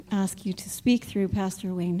ask you to speak through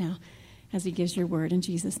Pastor Wayne now as he gives your word. In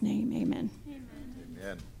Jesus' name, amen.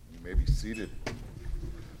 Amen. You may be seated.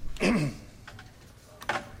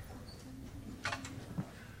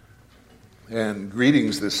 And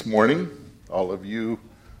greetings this morning, all of you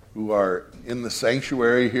who are in the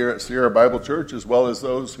sanctuary here at Sierra Bible Church, as well as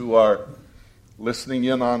those who are listening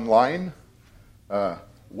in online.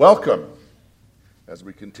 Welcome as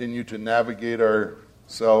we continue to navigate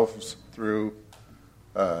ourselves through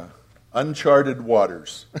uncharted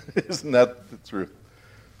waters. Isn't that the truth?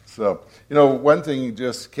 So, one thing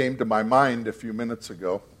just came to my mind a few minutes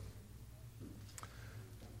ago.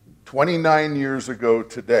 29 years ago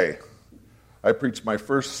today, I preached my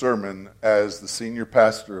first sermon as the senior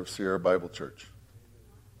pastor of Sierra Bible Church.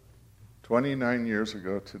 29 years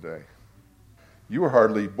ago today. You were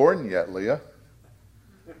hardly born yet, Leah.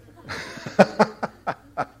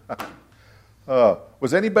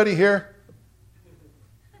 Was anybody here?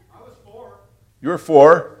 I was 4. You were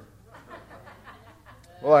 4?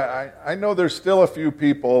 Well, I know there's still a few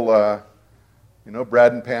people,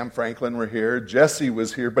 Brad and Pam Franklin were here. Jesse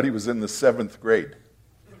was here, but he was in the 7th grade.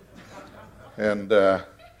 And,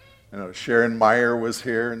 Sharon Meyer was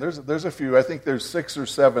here. And there's a few, I think there's 6 or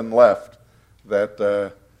 7 left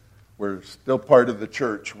that were still part of the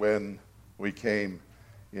church when we came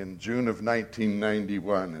in June of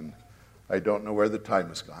 1991. And I don't know where the time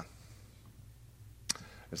has gone.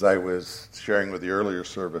 As I was sharing with the earlier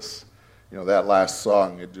service, that last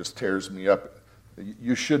song, it just tears me up.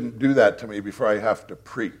 You shouldn't do that to me before I have to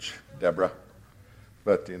preach, Deborah.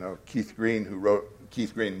 But, Keith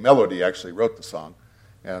Green Melody actually wrote the song,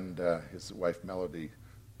 and his wife Melody,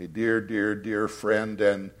 a dear, dear, dear friend,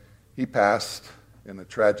 and he passed in a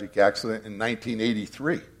tragic accident in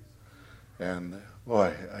 1983. And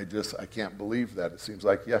boy, I can't believe that. It seems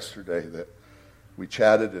like yesterday that we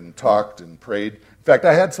chatted and talked and prayed. In fact,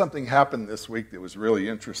 I had something happen this week that was really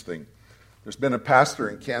interesting. There's been a pastor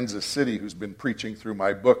in Kansas City who's been preaching through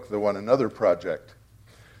my book, The One Another Project.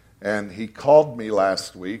 And he called me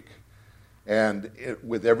last week, and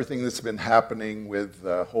with everything that's been happening with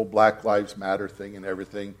the whole Black Lives Matter thing and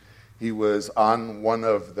everything, he was on one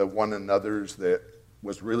of the one another's that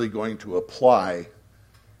was really going to apply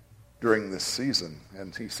during this season.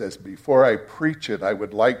 And he says, before I preach it, I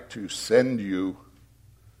would like to send you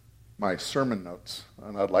my sermon notes,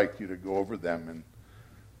 and I'd like you to go over them and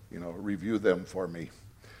review them for me.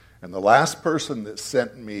 And the last person that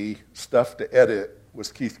sent me stuff to edit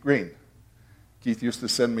was Keith Green. Keith used to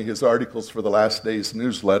send me his articles for the Last Days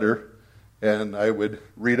newsletter, and I would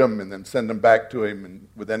read them and then send them back to him and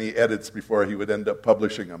with any edits before he would end up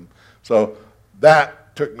publishing them. So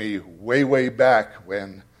that took me way, way back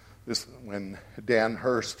when Dan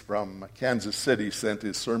Hurst from Kansas City sent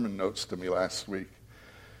his sermon notes to me last week.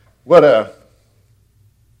 What a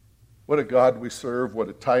God we serve, what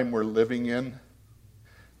a time we're living in.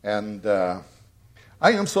 And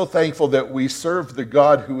I am so thankful that we serve the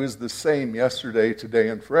God who is the same yesterday, today,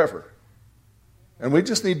 and forever. And we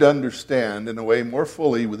just need to understand in a way more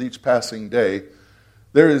fully with each passing day,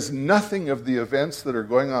 there is nothing of the events that are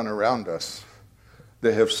going on around us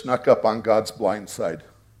that have snuck up on God's blind side.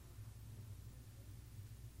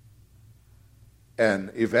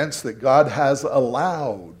 And events that God has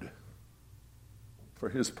allowed for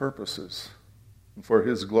His purposes, and for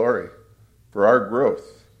His glory, for our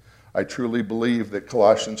growth. I truly believe that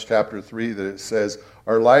Colossians chapter 3, that it says,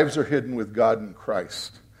 our lives are hidden with God in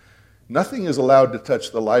Christ. Nothing is allowed to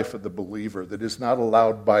touch the life of the believer that is not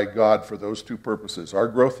allowed by God for those two purposes, our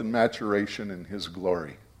growth and maturation and His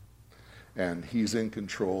glory. And He's in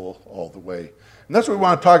control all the way. And that's what we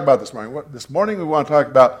want to talk about this morning. This morning we want to talk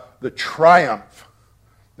about the triumph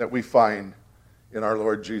that we find in our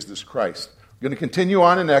Lord Jesus Christ. We're going to continue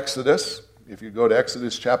on in Exodus. If you go to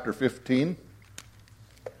Exodus chapter 15.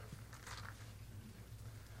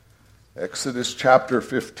 Exodus chapter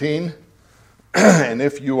 15. And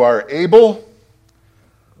if you are able,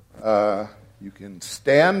 you can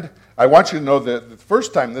stand. I want you to know that the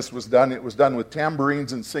first time this was done, it was done with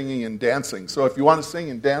tambourines and singing and dancing. So if you want to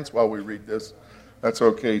sing and dance while we read this, that's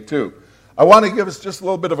okay too. I want to give us just a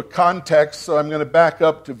little bit of a context, so I'm going to back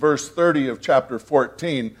up to verse 30 of chapter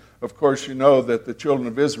 14. Of course, you know that the children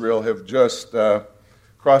of Israel have just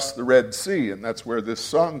crossed the Red Sea, and that's where this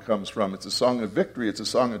song comes from. It's a song of victory. It's a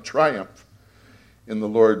song of triumph in the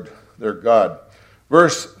Lord their God.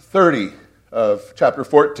 Verse 30 of chapter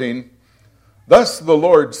 14, thus the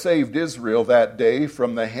Lord saved Israel that day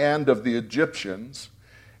from the hand of the Egyptians,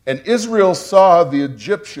 and Israel saw the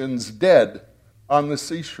Egyptians dead on the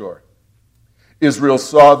seashore. Israel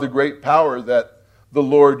saw the great power that the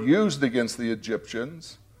Lord used against the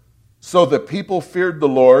Egyptians, So the people feared the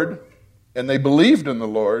Lord, and they believed in the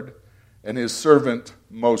Lord and his servant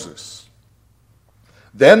Moses.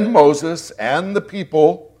 Then Moses and the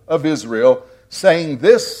people of Israel sang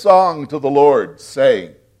this song to the Lord,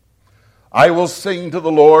 saying, I will sing to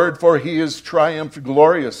the Lord, for he has triumphed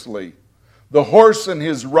gloriously. The horse and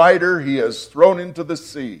his rider he has thrown into the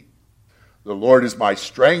sea. The Lord is my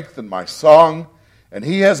strength and my song, and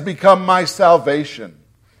he has become my salvation.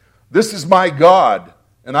 This is my God,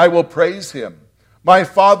 and I will praise him, my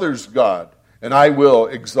father's God, and I will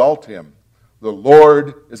exalt him. The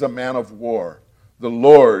Lord is a man of war. The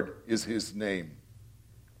Lord is his name.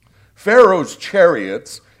 Pharaoh's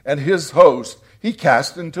chariots and his host he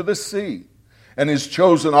cast into the sea, and his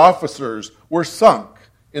chosen officers were sunk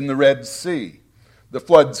in the Red Sea. The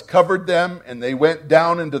floods covered them, and they went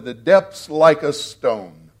down into the depths like a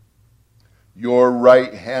stone. Your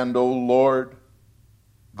right hand, O Lord,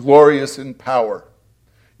 glorious in power.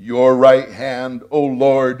 Your right hand, O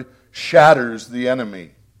Lord, shatters the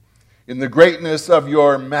enemy. In the greatness of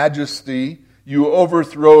your majesty, you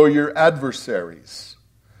overthrow your adversaries.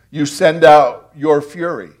 You send out your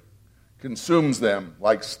fury, consumes them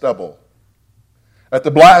like stubble. At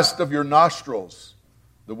the blast of your nostrils,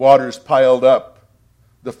 the waters piled up.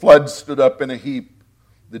 The floods stood up in a heap.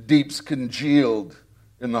 The deeps congealed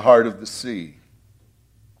in the heart of the sea.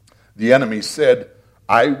 The enemy said,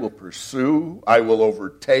 I will pursue, I will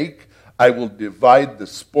overtake, I will divide the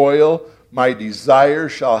spoil. My desire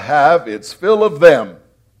shall have its fill of them.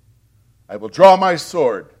 I will draw my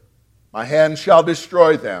sword. My hand shall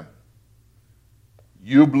destroy them.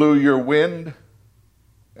 You blew your wind,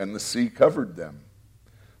 and the sea covered them.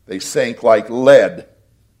 They sank like lead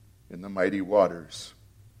in the mighty waters.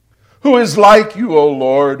 Who is like you, O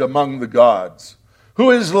Lord, among the gods?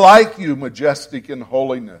 Who is like you, majestic in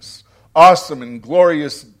holiness, awesome in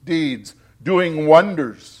glorious deeds, doing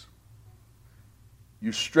wonders?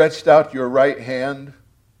 You stretched out your right hand,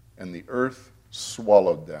 and the earth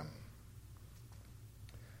swallowed them.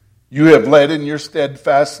 You have led in your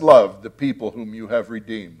steadfast love the people whom you have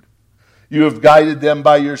redeemed. You have guided them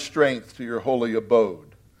by your strength to your holy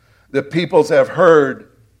abode. The peoples have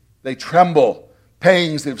heard, they tremble.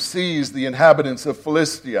 Pangs have seized the inhabitants of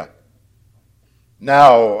Philistia.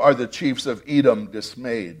 Now are the chiefs of Edom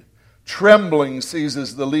dismayed. Trembling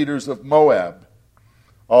seizes the leaders of Moab.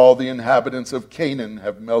 All the inhabitants of Canaan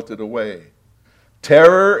have melted away.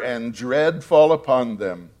 Terror and dread fall upon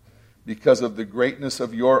them because of the greatness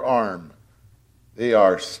of your arm. They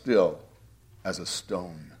are still as a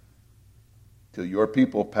stone till your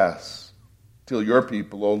people pass, till your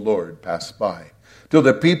people, O Lord, pass by. Till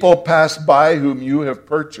the people pass by whom you have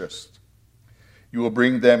purchased. You will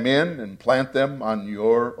bring them in and plant them on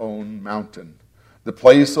your own mountain, the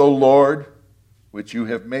place, O Lord, which you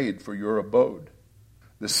have made for your abode,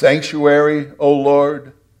 the sanctuary, O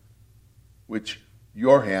Lord, which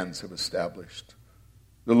your hands have established.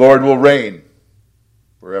 The Lord will reign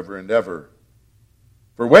forever and ever.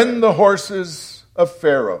 For when the horses of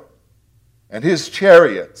Pharaoh and his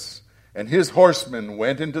chariots and his horsemen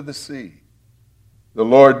went into the sea, the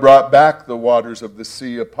Lord brought back the waters of the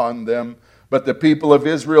sea upon them, but the people of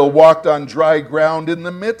Israel walked on dry ground in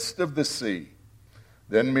the midst of the sea.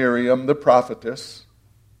 Then Miriam, the prophetess,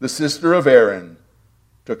 the sister of Aaron,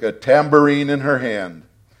 took a tambourine in her hand,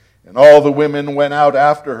 and all the women went out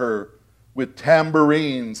after her with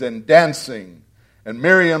tambourines and dancing. And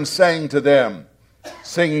Miriam sang to them,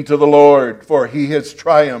 Sing to the Lord, for he has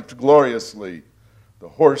triumphed gloriously. The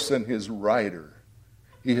horse and his rider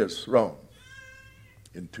he has thrown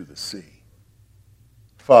into the sea.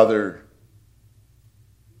 Father,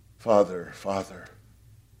 Father, Father,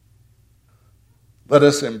 let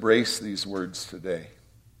us embrace these words today.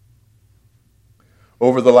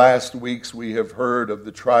 Over the last weeks, we have heard of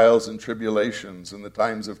the trials and tribulations and the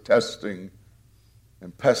times of testing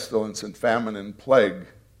and pestilence and famine and plague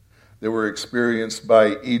that were experienced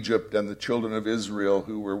by Egypt and the children of Israel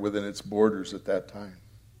who were within its borders at that time.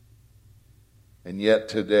 And yet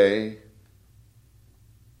today,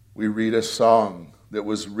 we read a song that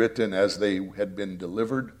was written as they had been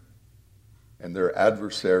delivered and their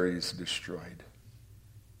adversaries destroyed.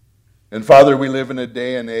 And Father, we live in a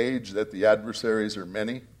day and age that the adversaries are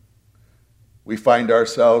many. We find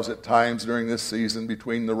ourselves at times during this season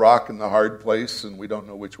between the rock and the hard place, and we don't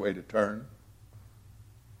know which way to turn.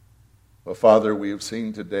 But Father, we have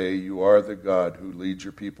seen today you are the God who leads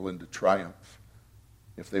your people into triumph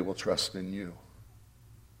if they will trust in you.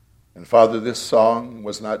 And Father, this song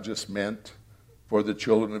was not just meant for the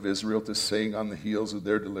children of Israel to sing on the heels of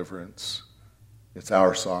their deliverance. It's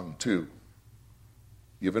our song too,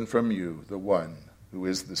 given from you, the one who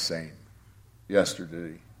is the same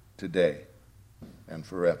yesterday, today and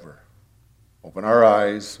forever. Open our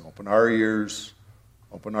eyes, open our ears,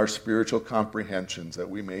 open our spiritual comprehensions that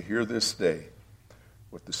we may hear this day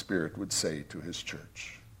what the Spirit would say to His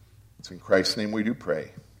church. It's in Christ's name we do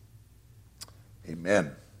pray.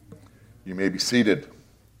 Amen. You may be seated.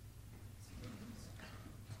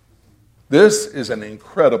 This is an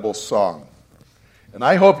incredible song. And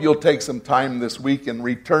I hope you'll take some time this week and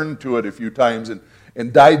return to it a few times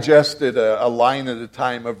and digest it a line at a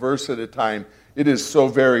time, a verse at a time. It is so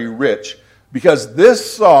very rich. Because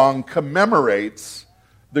this song commemorates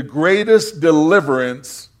the greatest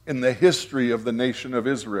deliverance in the history of the nation of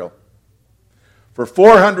Israel. For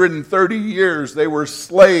 430 years, they were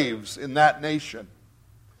slaves in that nation.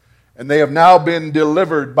 And they have now been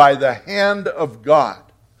delivered by the hand of God.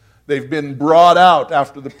 They've been brought out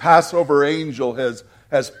after the Passover angel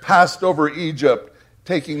has passed over Egypt,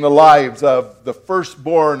 taking the lives of the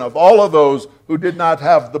firstborn of all of those who did not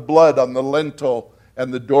have the blood on the lintel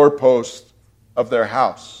and the doorpost of their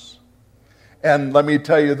house. And let me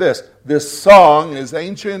tell you this song, as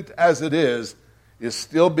ancient as it is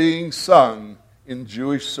still being sung in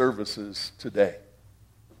Jewish services today.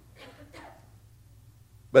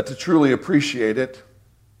 But to truly appreciate it,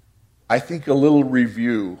 I think a little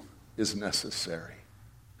review is necessary.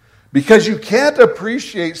 Because you can't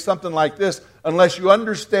appreciate something like this unless you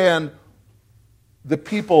understand the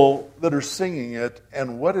people that are singing it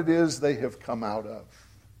and what it is they have come out of.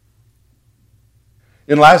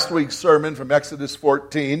 In last week's sermon from Exodus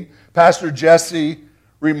 14, Pastor Jesse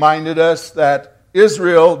reminded us that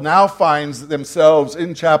Israel now finds themselves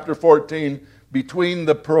in chapter 14 between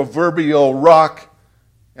the proverbial rock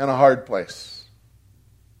and a hard place.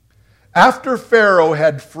 After Pharaoh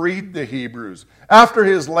had freed the Hebrews, after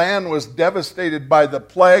his land was devastated by the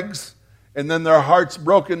plagues, and then their hearts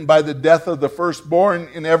broken by the death of the firstborn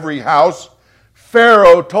in every house,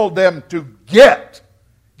 Pharaoh told them to get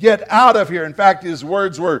out of here. In fact, his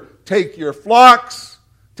words were, take your flocks,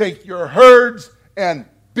 take your herds, and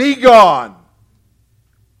be gone.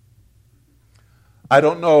 I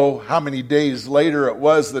don't know how many days later it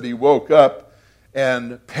was that he woke up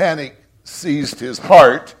and panic seized his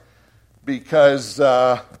heart, because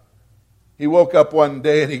he woke up one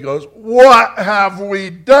day and he goes, what have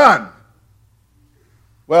we done?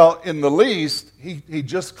 Well, in the least, he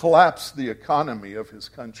just collapsed the economy of his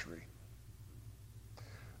country.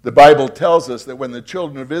 The Bible tells us that when the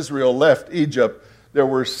children of Israel left Egypt, there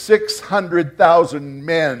were 600,000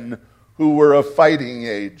 men who were of fighting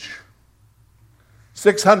age.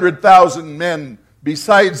 600,000 men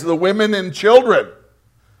besides the women and children.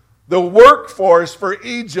 The workforce for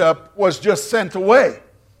Egypt was just sent away.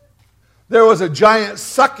 There was a giant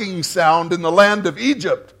sucking sound in the land of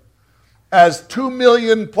Egypt as 2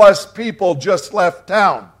 million plus people just left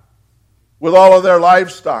town with all of their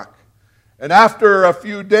livestock. And after a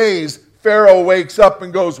few days, Pharaoh wakes up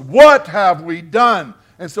and goes, what have we done?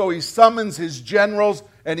 And so he summons his generals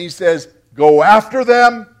and he says, go after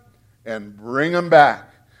them and bring them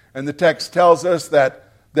back. And the text tells us that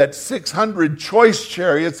 600 choice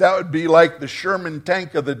chariots, that would be like the Sherman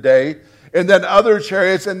tank of the day, and then other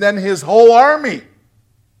chariots, and then his whole army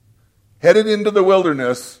headed into the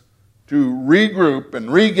wilderness to regroup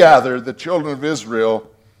and regather the children of Israel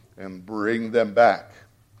and bring them back.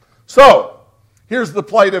 So, here's the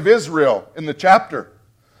plight of Israel in the chapter.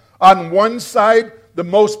 On one side, the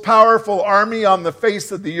most powerful army on the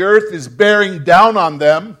face of the earth is bearing down on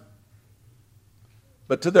them,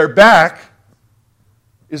 but to their back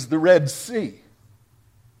is the Red Sea.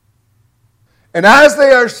 And as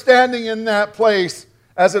they are standing in that place,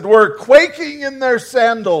 as it were, quaking in their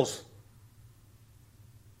sandals,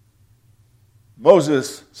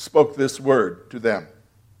 Moses spoke this word to them.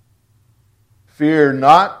 Fear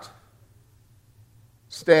not,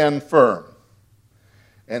 stand firm,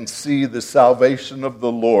 and see the salvation of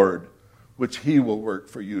the Lord, which He will work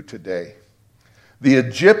for you today. The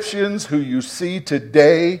Egyptians who you see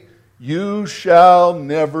today, you shall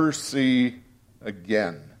never see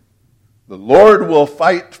again. The Lord will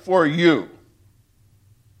fight for you,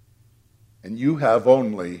 and you have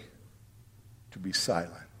only to be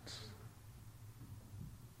silent.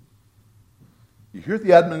 You hear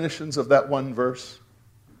the admonitions of that one verse?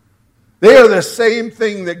 They are the same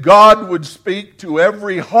thing that God would speak to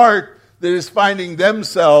every heart that is finding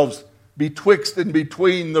themselves betwixt and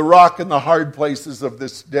between the rock and the hard places of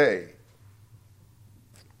this day.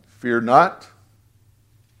 Fear not.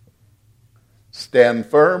 Stand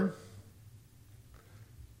firm.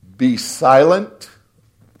 Be silent.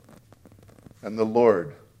 And the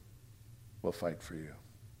Lord will fight for you.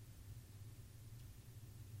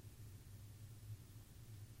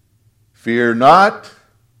 Fear not.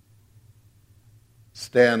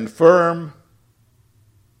 Stand firm,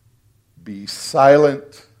 be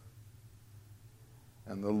silent,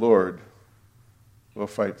 and the Lord will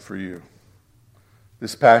fight for you.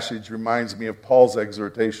 This passage reminds me of Paul's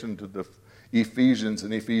exhortation to the Ephesians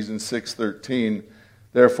in Ephesians 6:13.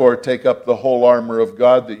 Therefore, take up the whole armor of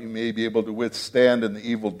God that you may be able to withstand in the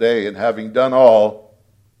evil day, and having done all,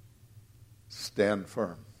 stand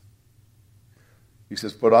firm. He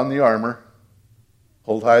says, put on the armor,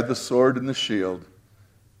 hold high the sword and the shield,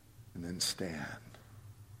 and then stand.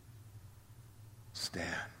 Stand.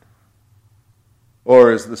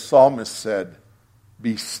 Or as the psalmist said,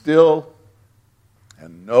 be still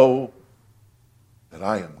and know that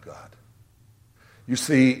I am God. You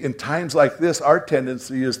see, in times like this, our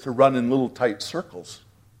tendency is to run in little tight circles.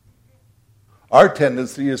 Our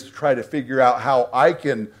tendency is to try to figure out how I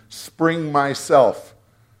can spring myself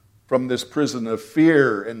from this prison of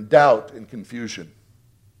fear and doubt and confusion.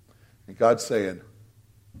 And God's saying,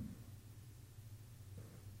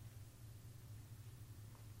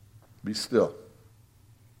 be still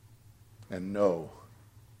and know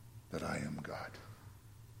that I am God.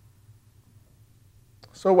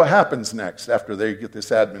 So what happens next after they get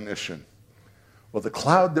this admonition? Well, the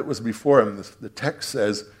cloud that was before him, the text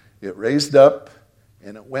says, it raised up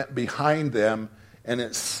and it went behind them and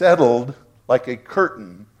it settled like a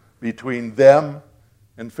curtain between them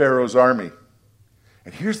and Pharaoh's army.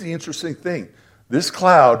 And here's the interesting thing. This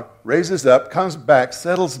cloud raises up, comes back,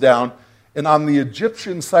 settles down, and on the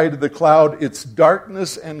Egyptian side of the cloud, it's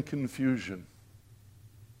darkness and confusion.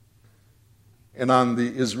 And on the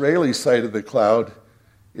Israeli side of the cloud,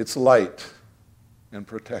 it's light and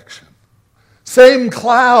protection. Same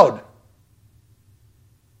cloud.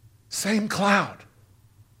 Same cloud.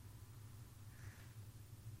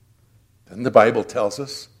 Then the Bible tells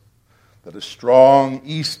us that a strong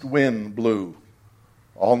east wind blew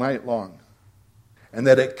all night long, and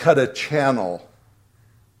that it cut a channel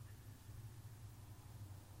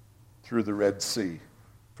through the Red Sea,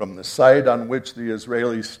 from the side on which the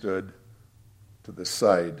Israelis stood to the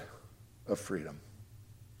side of freedom.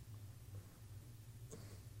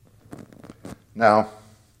 Now,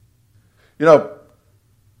 you know,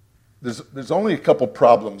 there's only a couple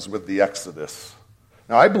problems with the Exodus.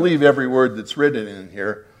 Now, I believe every word that's written in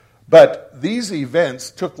here, but these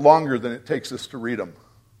events took longer than it takes us to read them.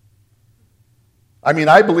 I mean,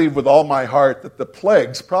 I believe with all my heart that the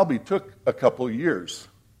plagues probably took a couple years.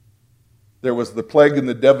 There was the plague and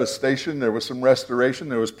the devastation. There was some restoration.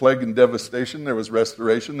 There was plague and devastation. There was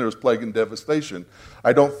restoration. There was plague and devastation.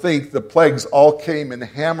 I don't think the plagues all came and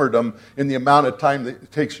hammered them in the amount of time that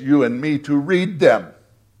it takes you and me to read them.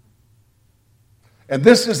 And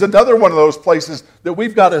this is another one of those places that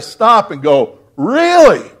we've got to stop and go,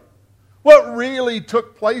 really? What really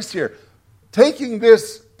took place here? Taking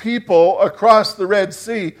this people across the Red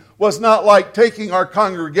Sea was not like taking our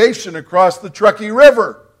congregation across the Truckee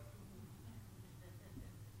River.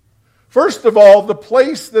 First of all, the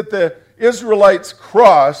place that the Israelites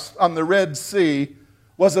crossed on the Red Sea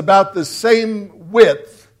was about the same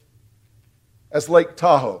width as Lake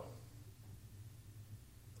Tahoe.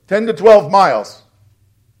 10 to 12 miles.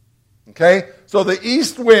 Okay? So the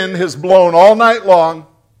east wind has blown all night long,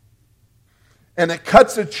 and it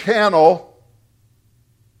cuts a channel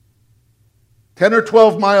 10 or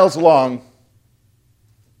 12 miles long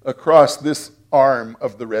across this arm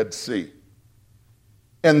of the Red Sea.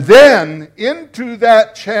 And then into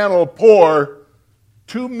that channel pour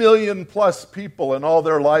 2 million plus people and all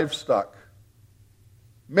their livestock.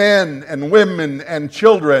 Men and women and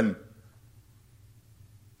children.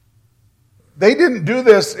 They didn't do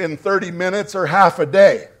this in 30 minutes or half a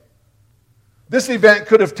day. This event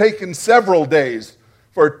could have taken several days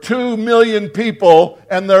for 2 million people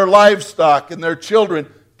and their livestock and their children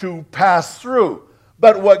to pass through.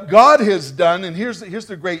 But what God has done, and here's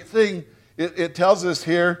the great thing, it tells us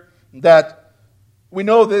here that we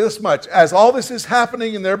know this much. As all this is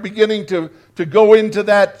happening and they're beginning to go into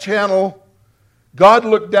that channel, God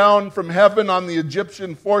looked down from heaven on the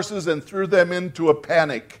Egyptian forces and threw them into a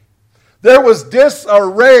panic. There was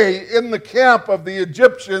disarray in the camp of the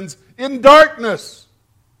Egyptians in darkness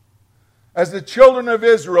as the children of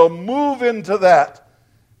Israel move into that.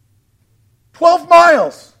 12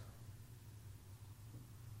 miles.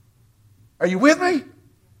 Are you with me?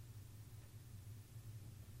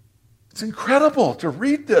 It's incredible to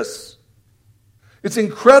read this. It's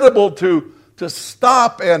incredible to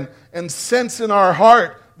stop and sense in our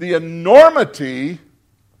heart the enormity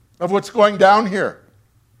of what's going down here.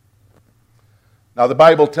 Now, the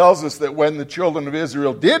Bible tells us that when the children of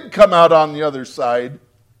Israel did come out on the other side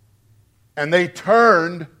and they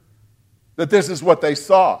turned, that this is what they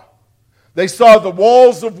saw. They saw the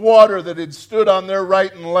walls of water that had stood on their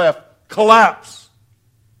right and left collapse.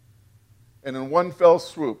 And in one fell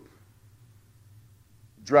swoop,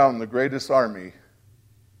 drowned the greatest army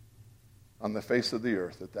on the face of the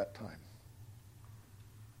earth at that time.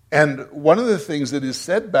 And one of the things that is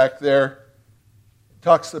said back there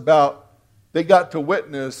talks about they got to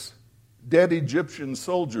witness dead Egyptian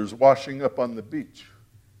soldiers washing up on the beach.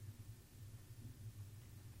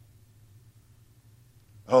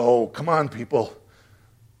 Oh, come on, people.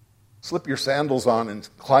 Slip your sandals on and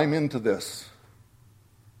climb into this.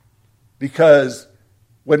 Because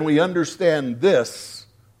when we understand this,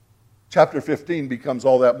 chapter 15 becomes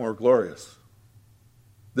all that more glorious.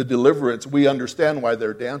 The deliverance, we understand why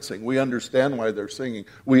they're dancing. We understand why they're singing.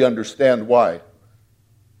 We understand why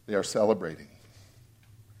they are celebrating.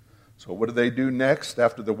 So what do next?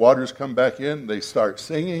 After the waters come back in, they start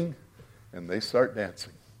singing and they start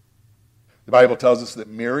dancing. The Bible tells us that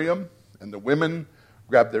Miriam and the women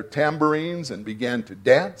grabbed their tambourines and began to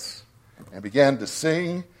dance and began to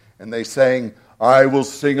sing. And they sang, I will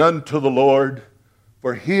sing unto the Lord,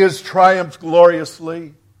 for he has triumphed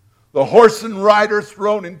gloriously. The horse and rider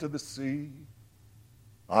thrown into the sea.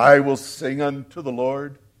 I will sing unto the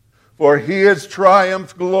Lord, for he has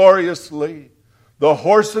triumphed gloriously. The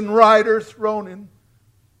horse and rider thrown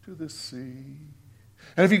into the sea.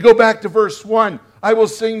 And if you go back to verse 1, I will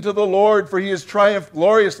sing to the Lord, for he has triumphed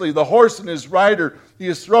gloriously. The horse and his rider he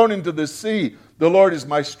is thrown into the sea. The Lord is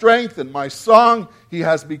my strength and my song. He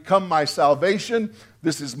has become my salvation.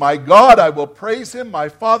 This is my God. I will praise him. My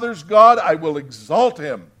Father's God. I will exalt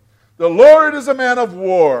him. The Lord is a man of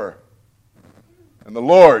war. And the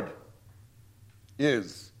Lord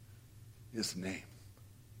is his name.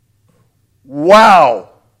 Wow.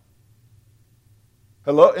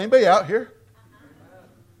 Hello? Anybody out here?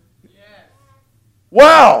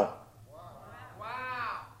 Wow.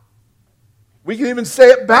 We can even say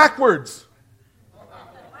it backwards.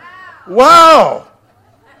 Wow.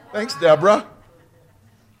 Thanks, Deborah.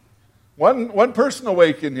 One person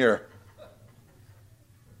awake in here.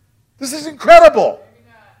 This is incredible.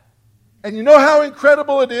 And you know how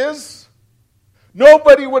incredible it is?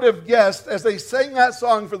 Nobody would have guessed as they sang that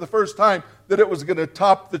song for the first time that it was going to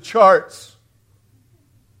top the charts.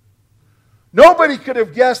 Nobody could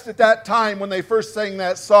have guessed at that time when they first sang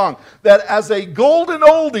that song that as a golden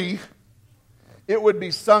oldie, it would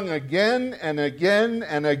be sung again and again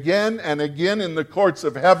and again and again in the courts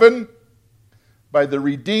of heaven by the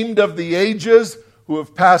redeemed of the ages who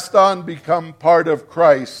have passed on, become part of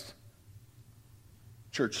Christ.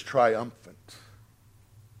 Church triumphant.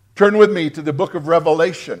 Turn with me to the book of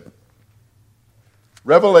Revelation.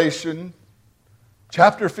 Revelation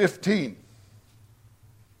chapter 15.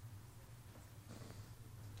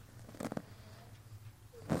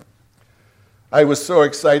 I was so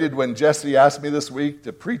excited when Jesse asked me this week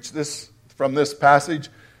to preach this from this passage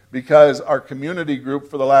because our community group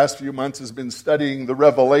for the last few months has been studying the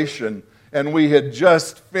Revelation, and we had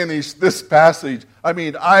just finished this passage. I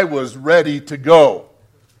mean, I was ready to go.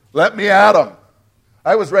 Let me at 'em.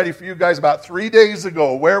 I was ready for you guys about 3 days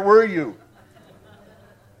ago. Where were you?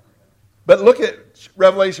 But look at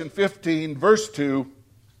Revelation 15, verse 2.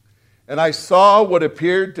 And I saw what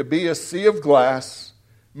appeared to be a sea of glass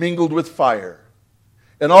mingled with fire,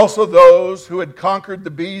 and also those who had conquered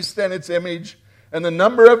the beast and its image and the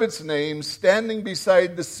number of its name, standing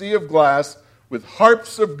beside the sea of glass with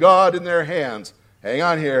harps of God in their hands. Hang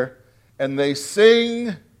on here. And they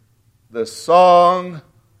sing the song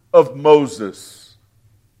of Moses,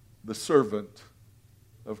 the servant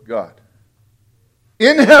of God.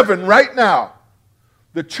 In heaven right now,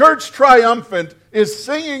 the church triumphant is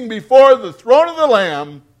singing before the throne of the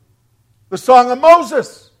Lamb the song of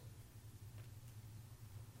Moses.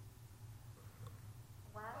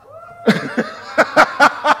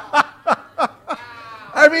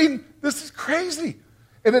 I mean, this is crazy.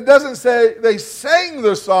 And it doesn't say they sang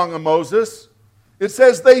the song of Moses. It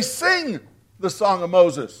says they sing the song of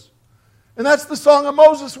Moses. And that's the song of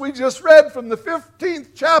Moses we just read from the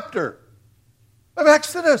 15th chapter of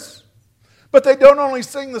Exodus. But they don't only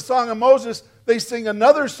sing the song of Moses, they sing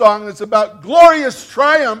another song that's about glorious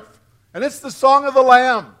triumph, and it's the song of the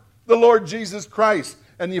Lamb, the Lord Jesus Christ.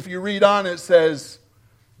 And if you read on, it says,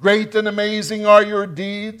 great and amazing are your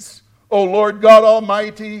deeds, O Lord God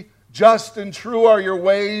Almighty. Just and true are your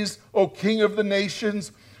ways, O King of the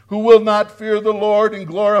nations, who will not fear the Lord and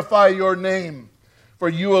glorify your name. For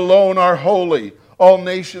you alone are holy. All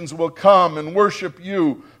nations will come and worship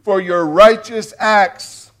you, for your righteous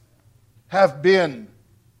acts have been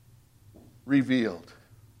revealed.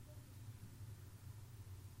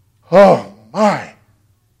 Oh my.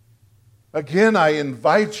 Again, I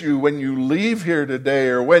invite you when you leave here today,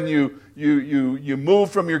 or when you move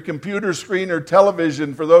from your computer screen or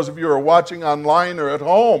television, for those of you who are watching online or at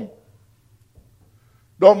home,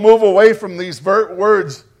 don't move away from these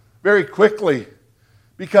words very quickly,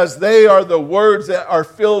 because they are the words that are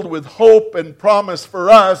filled with hope and promise for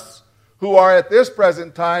us who are at this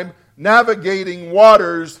present time navigating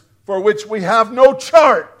waters for which we have no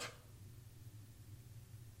chart.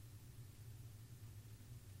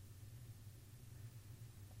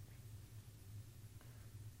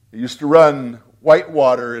 It used to run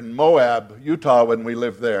whitewater in Moab, Utah, when we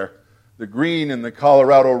lived there, the Green and the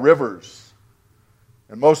Colorado rivers.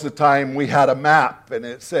 And most of the time we had a map, and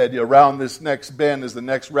it said, around this next bend is the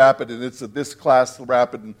next rapid, and it's this class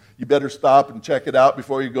rapid, and you better stop and check it out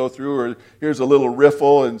before you go through, or here's a little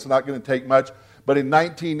riffle, and it's not going to take much. But in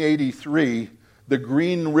 1983, the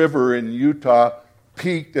Green River in Utah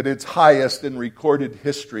peaked at its highest in recorded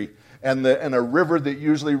history. And a river that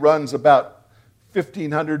usually runs about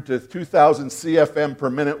 1,500 to 2,000 CFM per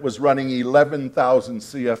minute was running 11,000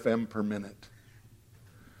 CFM per minute.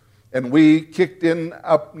 And we kicked in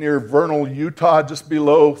up near Vernal, Utah, just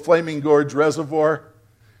below Flaming Gorge Reservoir,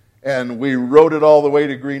 and we rode it all the way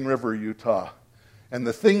to Green River, Utah. And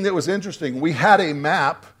the thing that was interesting, we had a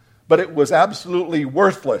map, but it was absolutely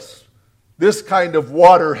worthless. This kind of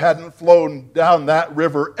water hadn't flown down that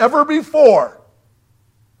river ever before.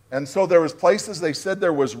 And so there was places they said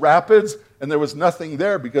there was rapids, and there was nothing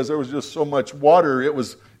there because there was just so much water. It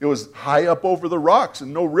was high up over the rocks,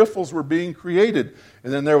 and no riffles were being created.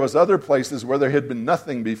 And then there was other places where there had been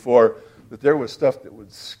nothing before, but there was stuff that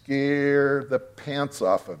would scare the pants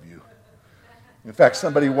off of you. In fact,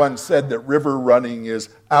 somebody once said that river running is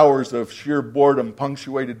hours of sheer boredom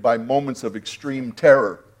punctuated by moments of extreme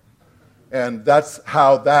terror. And that's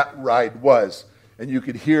how that ride was. And you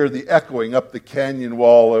could hear the echoing up the canyon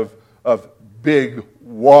wall of big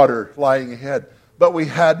water lying ahead. But we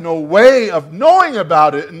had no way of knowing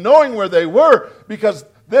about it and knowing where they were, because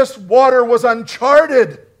this water was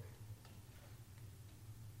uncharted.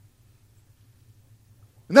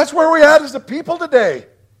 And that's where we're at as a people today.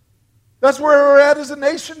 That's where we're at as a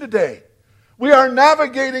nation today. We are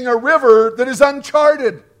navigating a river that is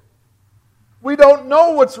uncharted. We don't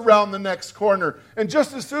know what's around the next corner. And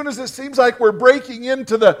just as soon as it seems like we're breaking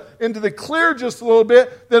into the clear just a little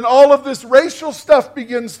bit, then all of this racial stuff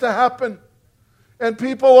begins to happen. And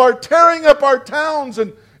people are tearing up our towns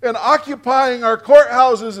and occupying our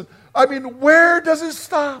courthouses. And, I mean, where does it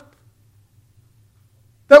stop?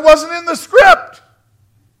 That wasn't in the script.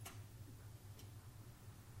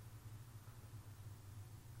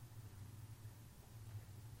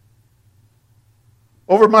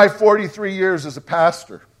 Over my 43 years as a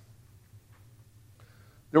pastor,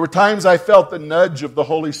 there were times I felt the nudge of the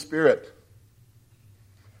Holy Spirit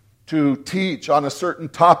to teach on a certain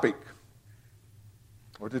topic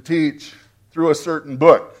or to teach through a certain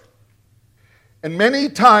book. And many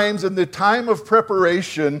times in the time of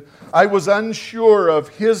preparation, I was unsure of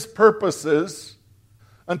His purposes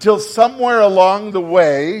until somewhere along the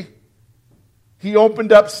way, He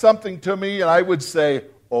opened up something to me and I would say,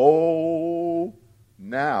 "Oh,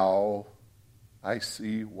 now I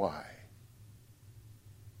see why."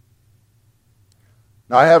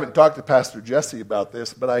 Now, I haven't talked to Pastor Jesse about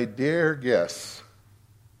this, but I dare guess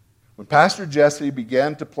when Pastor Jesse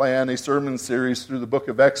began to plan a sermon series through the book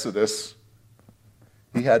of Exodus,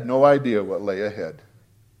 he had no idea what lay ahead.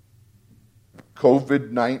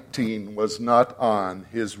 COVID-19 was not on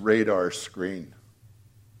his radar screen.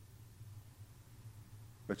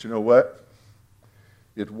 But you know what?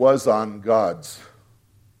 It was on God's.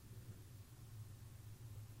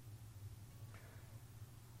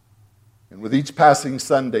 And with each passing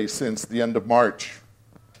Sunday since the end of March,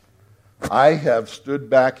 I have stood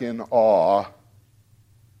back in awe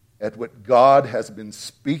at what God has been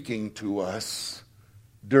speaking to us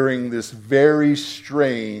during this very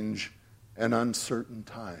strange and uncertain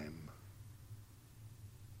time.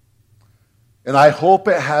 And I hope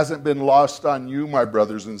it hasn't been lost on you, my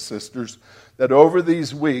brothers and sisters, that over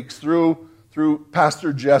these weeks, through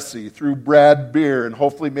Pastor Jesse, through Brad Beer, and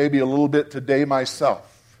hopefully maybe a little bit today myself,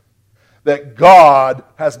 that God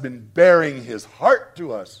has been bearing His heart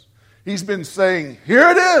to us. He's been saying, here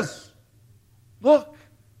it is. Look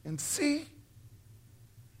and see.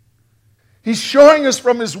 He's showing us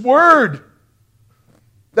from His Word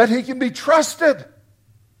that He can be trusted.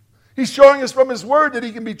 He's showing us from His Word that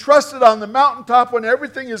He can be trusted on the mountaintop when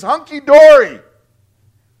everything is hunky-dory.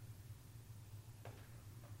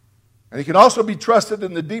 And He can also be trusted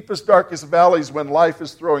in the deepest, darkest valleys when life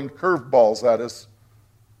is throwing curveballs at us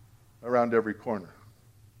around every corner.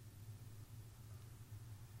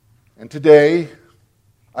 And today,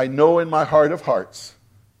 I know in my heart of hearts,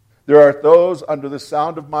 there are those under the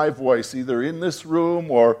sound of my voice, either in this room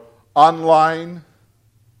or online,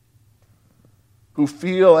 who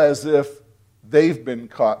feel as if they've been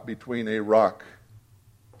caught between a rock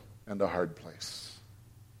and a hard place.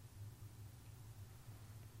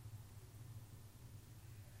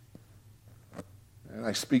 And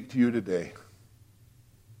I speak to you today,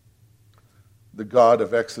 the God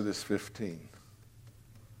of Exodus 15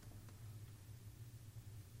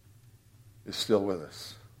 is still with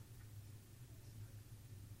us.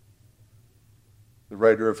 The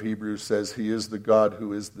writer of Hebrews says he is the God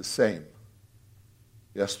who is the same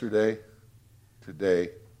yesterday, today,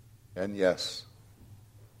 and yes,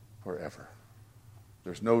 forever.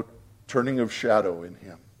 There's no turning of shadow in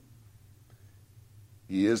him.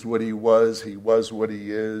 He is what he was what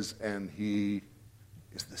he is, and he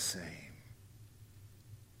is the same.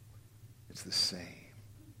 It's the same.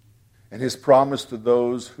 And his promise to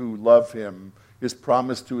those who love him, his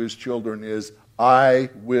promise to his children is, I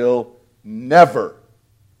will never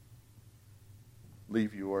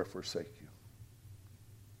leave you or forsake you.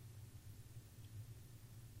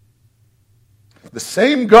 The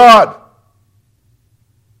same God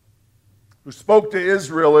who spoke to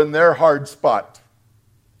Israel in their hard spot.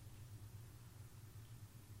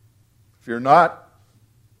 Fear not,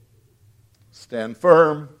 stand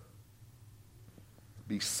firm,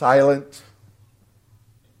 be silent.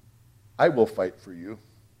 I will fight for you.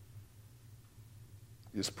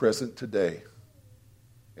 Is present today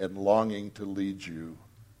and longing to lead you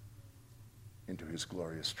into his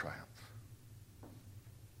glorious triumph.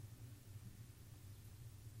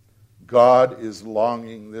 God is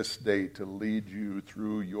longing this day to lead you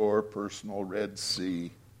through your personal Red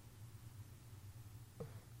Sea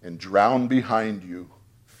and drown behind you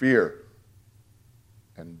fear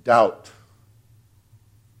and doubt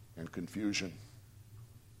and confusion.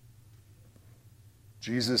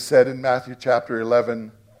 Jesus said in Matthew chapter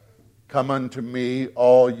 11, come unto me,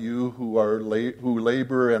 all you who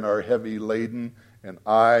labor and are heavy laden, and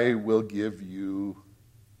I will give you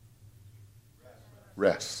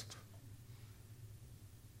rest.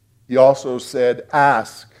 He also said,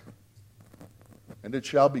 ask, and it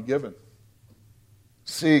shall be given.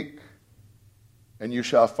 Seek, and you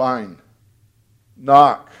shall find.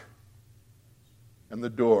 Knock, and the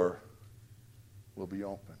door will be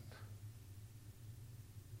opened.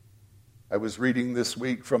 I was reading this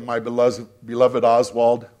week from my beloved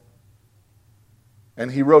Oswald, and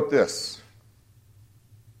he wrote this.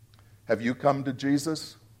 Have you come to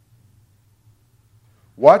Jesus?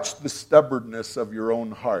 Watch the stubbornness of your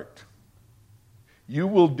own heart. You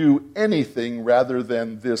will do anything rather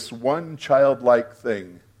than this one childlike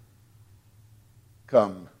thing.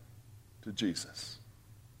 Come to Jesus.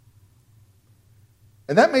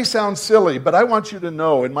 And that may sound silly, but I want you to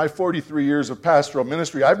know, in my 43 years of pastoral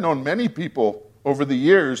ministry, I've known many people over the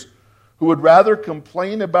years who would rather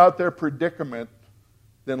complain about their predicament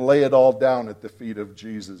than lay it all down at the feet of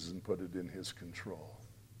Jesus and put it in his control.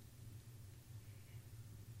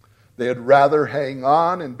 They'd rather hang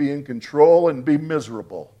on and be in control and be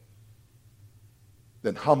miserable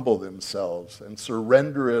than humble themselves and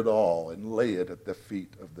surrender it all and lay it at the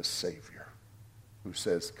feet of the Savior who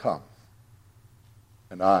says, come,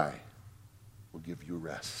 and I will give you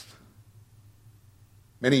rest.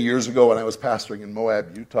 Many years ago when I was pastoring in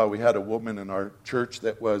Moab, Utah, we had a woman in our church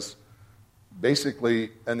that was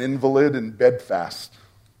basically an invalid and bedfast.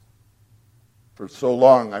 For so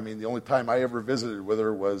long, the only time I ever visited with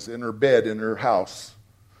her was in her bed in her house.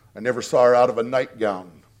 I never saw her out of a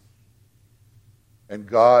nightgown. And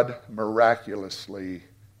God miraculously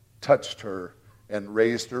touched her and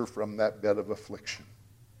raised her from that bed of affliction.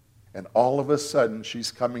 And all of a sudden,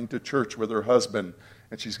 she's coming to church with her husband,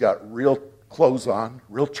 and she's got real clothes on,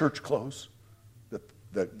 real church clothes.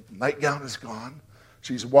 The nightgown is gone.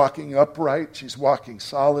 She's walking upright. She's walking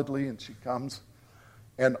solidly, and she comes.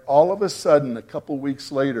 And all of a sudden, a couple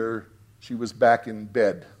weeks later, she was back in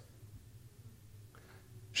bed.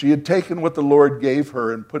 She had taken what the Lord gave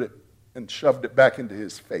her and put it and shoved it back into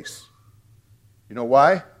his face. You know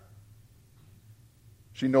why?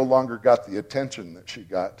 She no longer got the attention that she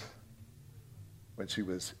got when she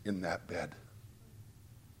was in that bed.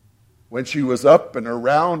 When she was up and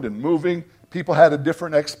around and moving, people had a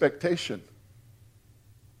different expectation.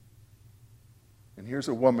 And here's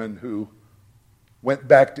a woman who went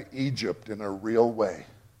back to Egypt in a real way.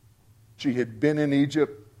 She had been in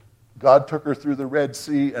Egypt. God took her through the Red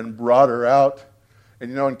Sea and brought her out.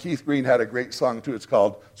 And and Keith Green had a great song too. It's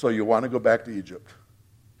called, So You Want to Go Back to Egypt.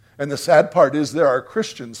 And the sad part is there are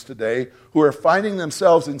Christians today who are finding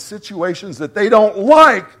themselves in situations that they don't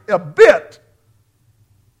like a bit,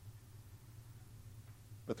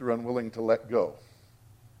 but they're unwilling to let go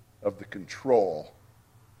of the control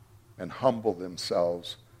and humble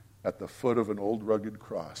themselves at the foot of an old rugged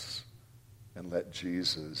cross and let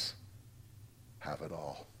Jesus have it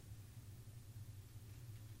all.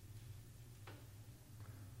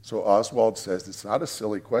 So Oswald says it's not a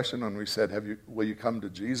silly question when we said, will you come to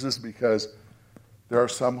Jesus? Because there are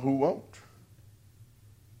some who won't.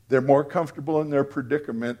 They're more comfortable in their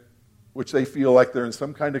predicament, which they feel like they're in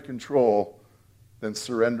some kind of control, than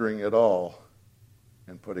surrendering it all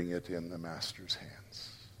and putting it in the Master's hands.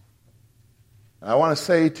 And I want to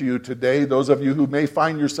say to you today, those of you who may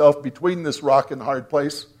find yourself between this rock and hard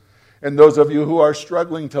place, and those of you who are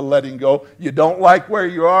struggling to letting go, you don't like where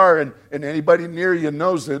you are, and anybody near you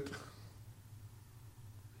knows it.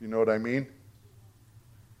 You know what I mean?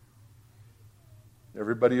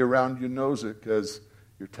 Everybody around you knows it because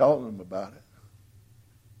you're telling them about it.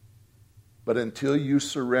 But until you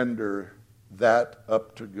surrender that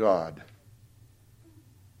up to God,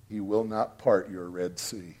 He will not part your Red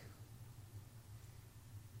Sea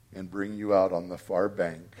and bring you out on the far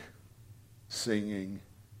bank, singing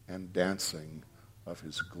and dancing of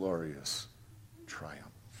His glorious triumph.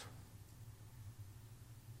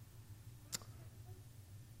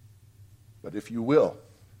 But if you will,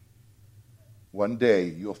 one day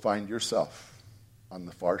you'll find yourself on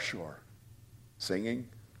the far shore, singing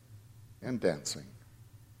and dancing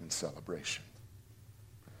in celebration,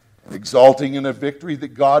 exalting in a victory that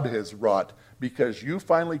God has wrought, because you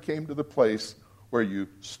finally came to the place where you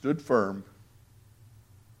stood firm,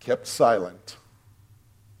 kept silent,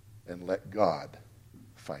 and let God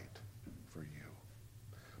fight for you.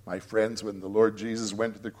 My friends, when the Lord Jesus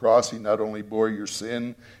went to the cross, He not only bore your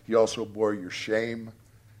sin, He also bore your shame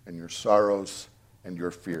and your sorrows and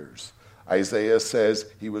your fears. Isaiah says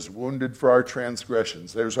He was wounded for our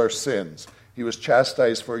transgressions. There's our sins. He was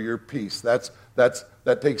chastised for your peace. That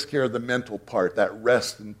takes care of the mental part, that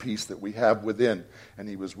rest and peace that we have within. And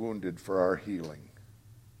He was wounded for our healing.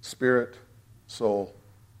 Spirit, soul,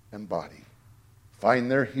 and body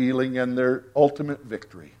find their healing and their ultimate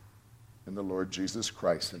victory in the Lord Jesus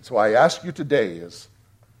Christ. And so I ask you today, as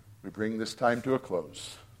we bring this time to a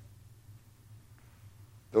close,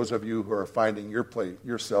 those of you who are finding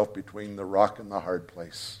yourself between the rock and the hard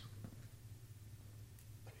place,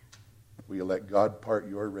 will you let God part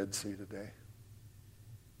your Red Sea today?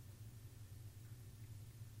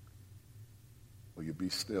 Will you be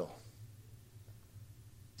still?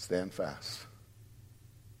 Stand fast.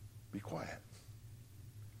 Be quiet.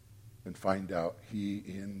 And find out He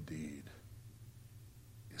indeed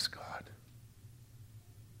is God.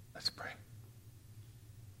 Let's pray.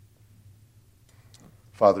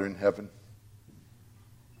 Father in heaven,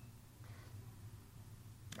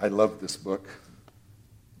 I love this book.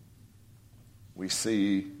 We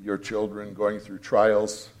see your children going through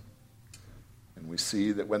trials, and we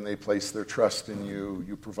see that when they place their trust in you,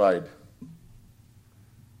 you provide.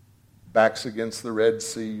 Backs against the Red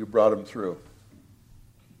Sea, you brought them through.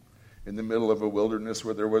 In the middle of a wilderness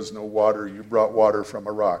where there was no water, you brought water from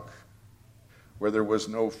a rock. Where there was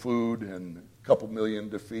no food and a couple million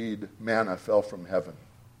to feed, manna fell from heaven.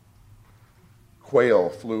 Quail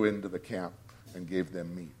flew into the camp and gave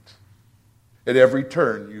them meat. At every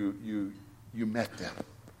turn, you met them.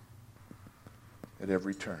 At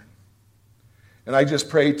every turn. And I just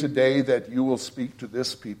pray today that you will speak to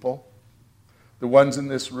this people, the ones in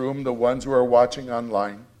this room, the ones who are watching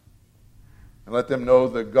online, and let them know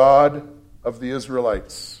the God of the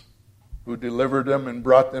Israelites, who delivered them and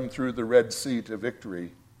brought them through the Red Sea to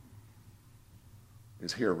victory,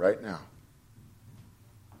 is here right now,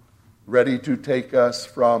 ready to take us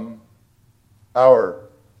from our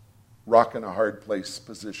rock and a hard place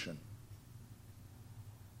position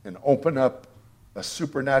and open up a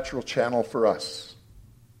supernatural channel for us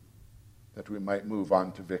that we might move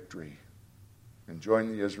on to victory and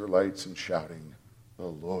join the Israelites in shouting, "The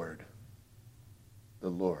Lord, the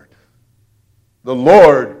Lord, the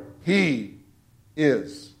Lord, He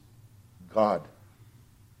is God."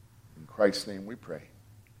 In Christ's name we pray.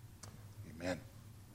 Amen.